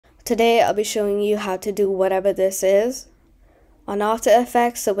Today I'll be showing you how to do whatever this is on After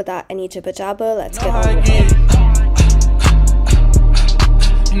Effects, so without any jibber jabber, let's get on with it.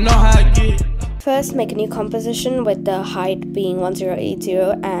 First, make a new composition with the height being 1080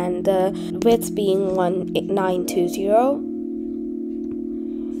 and the width being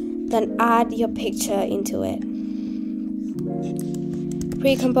 1920. Then add your picture into it.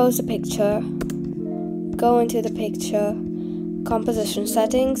 Pre-compose the picture, go into the picture, composition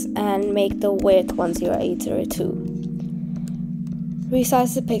settings, and make the width 10802.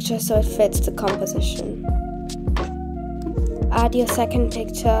 Resize the picture so it fits the composition. Add your second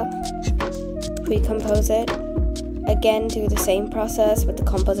picture, recompose it. Again, do the same process with the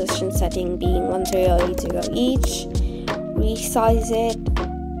composition setting being 1080 each. Resize it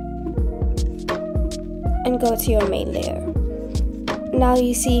and go to your main layer. Now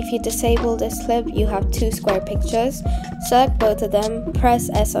you see, if you disable this clip, you have two square pictures. Select both of them, press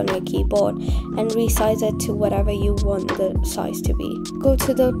S on your keyboard, and resize it to whatever you want the size to be. Go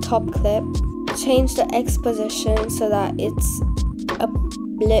to the top clip, change the X position so that it's a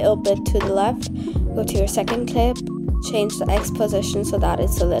little bit to the left. Go to your second clip, change the X position so that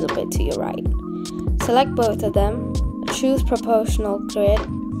it's a little bit to your right. Select both of them, choose proportional grid,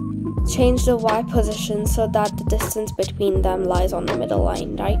 change the Y position so that the distance between them lies on the middle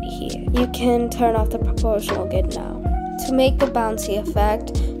line right here. You can turn off the proportional grid now. To make the bouncy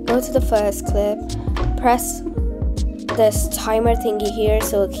effect, go to the first clip, press this timer thingy here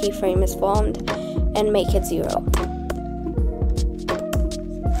so a keyframe is formed, and make it 0.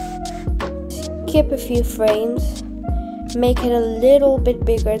 Skip a few frames, make it a little bit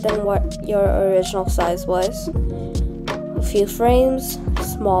bigger than what your original size was. A few frames,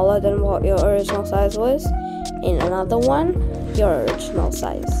 smaller than what your original size was. In another one, your original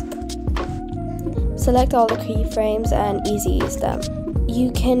size. Select all the keyframes and easy ease them.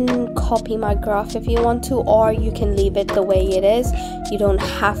 You can copy my graph if you want to, or you can leave it the way it is. You don't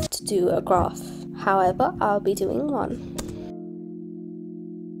have to do a graph. However, I'll be doing one.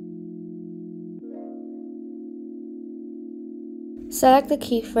 Select the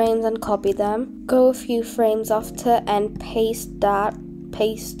keyframes and copy them. Go a few frames after and paste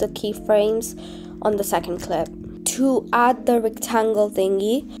the keyframes on the second clip. To add the rectangle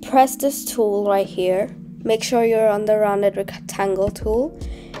thingy, press this tool right here. Make sure you're on the rounded rectangle tool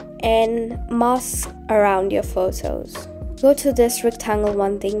and mask around your photos. Go to this rectangle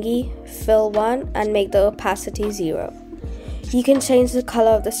 1 thingy, fill 1, and make the opacity 0. You can change the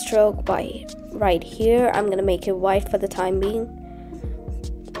color of the stroke by right here. I'm gonna make it white for the time being.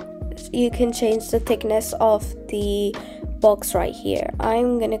 You can change the thickness of the box right here.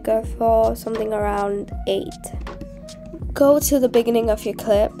 I'm gonna go for something around 8. Go to the beginning of your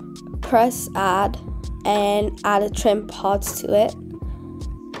clip, press add, and add a trim parts to it.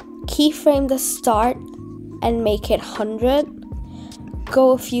 Keyframe the start and make it 100.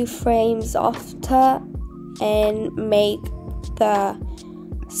 Go a few frames after and make the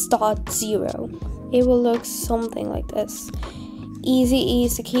start 0. It will look something like this. Easy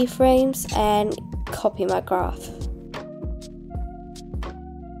ease the keyframes and copy my graph.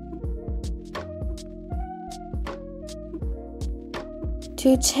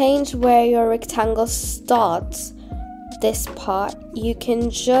 To change where your rectangle starts, this part, you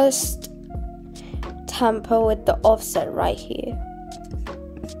can just tamper with the offset right here.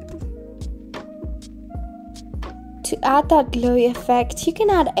 To add that glowy effect, you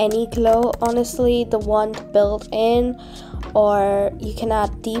can add any glow, honestly, the one built in, or you can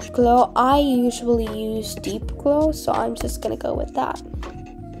add deep glow. I usually use deep glow, so I'm just gonna go with that.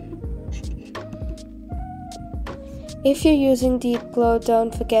 If you're using deep glow,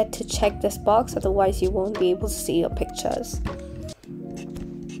 don't forget to check this box, otherwise you won't be able to see your pictures.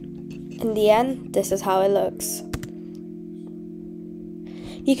 In the end, this is how it looks.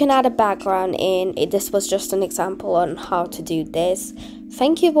 You can add a background in. This was just an example on how to do this.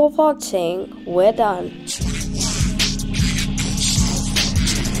 Thank you for watching. We're done.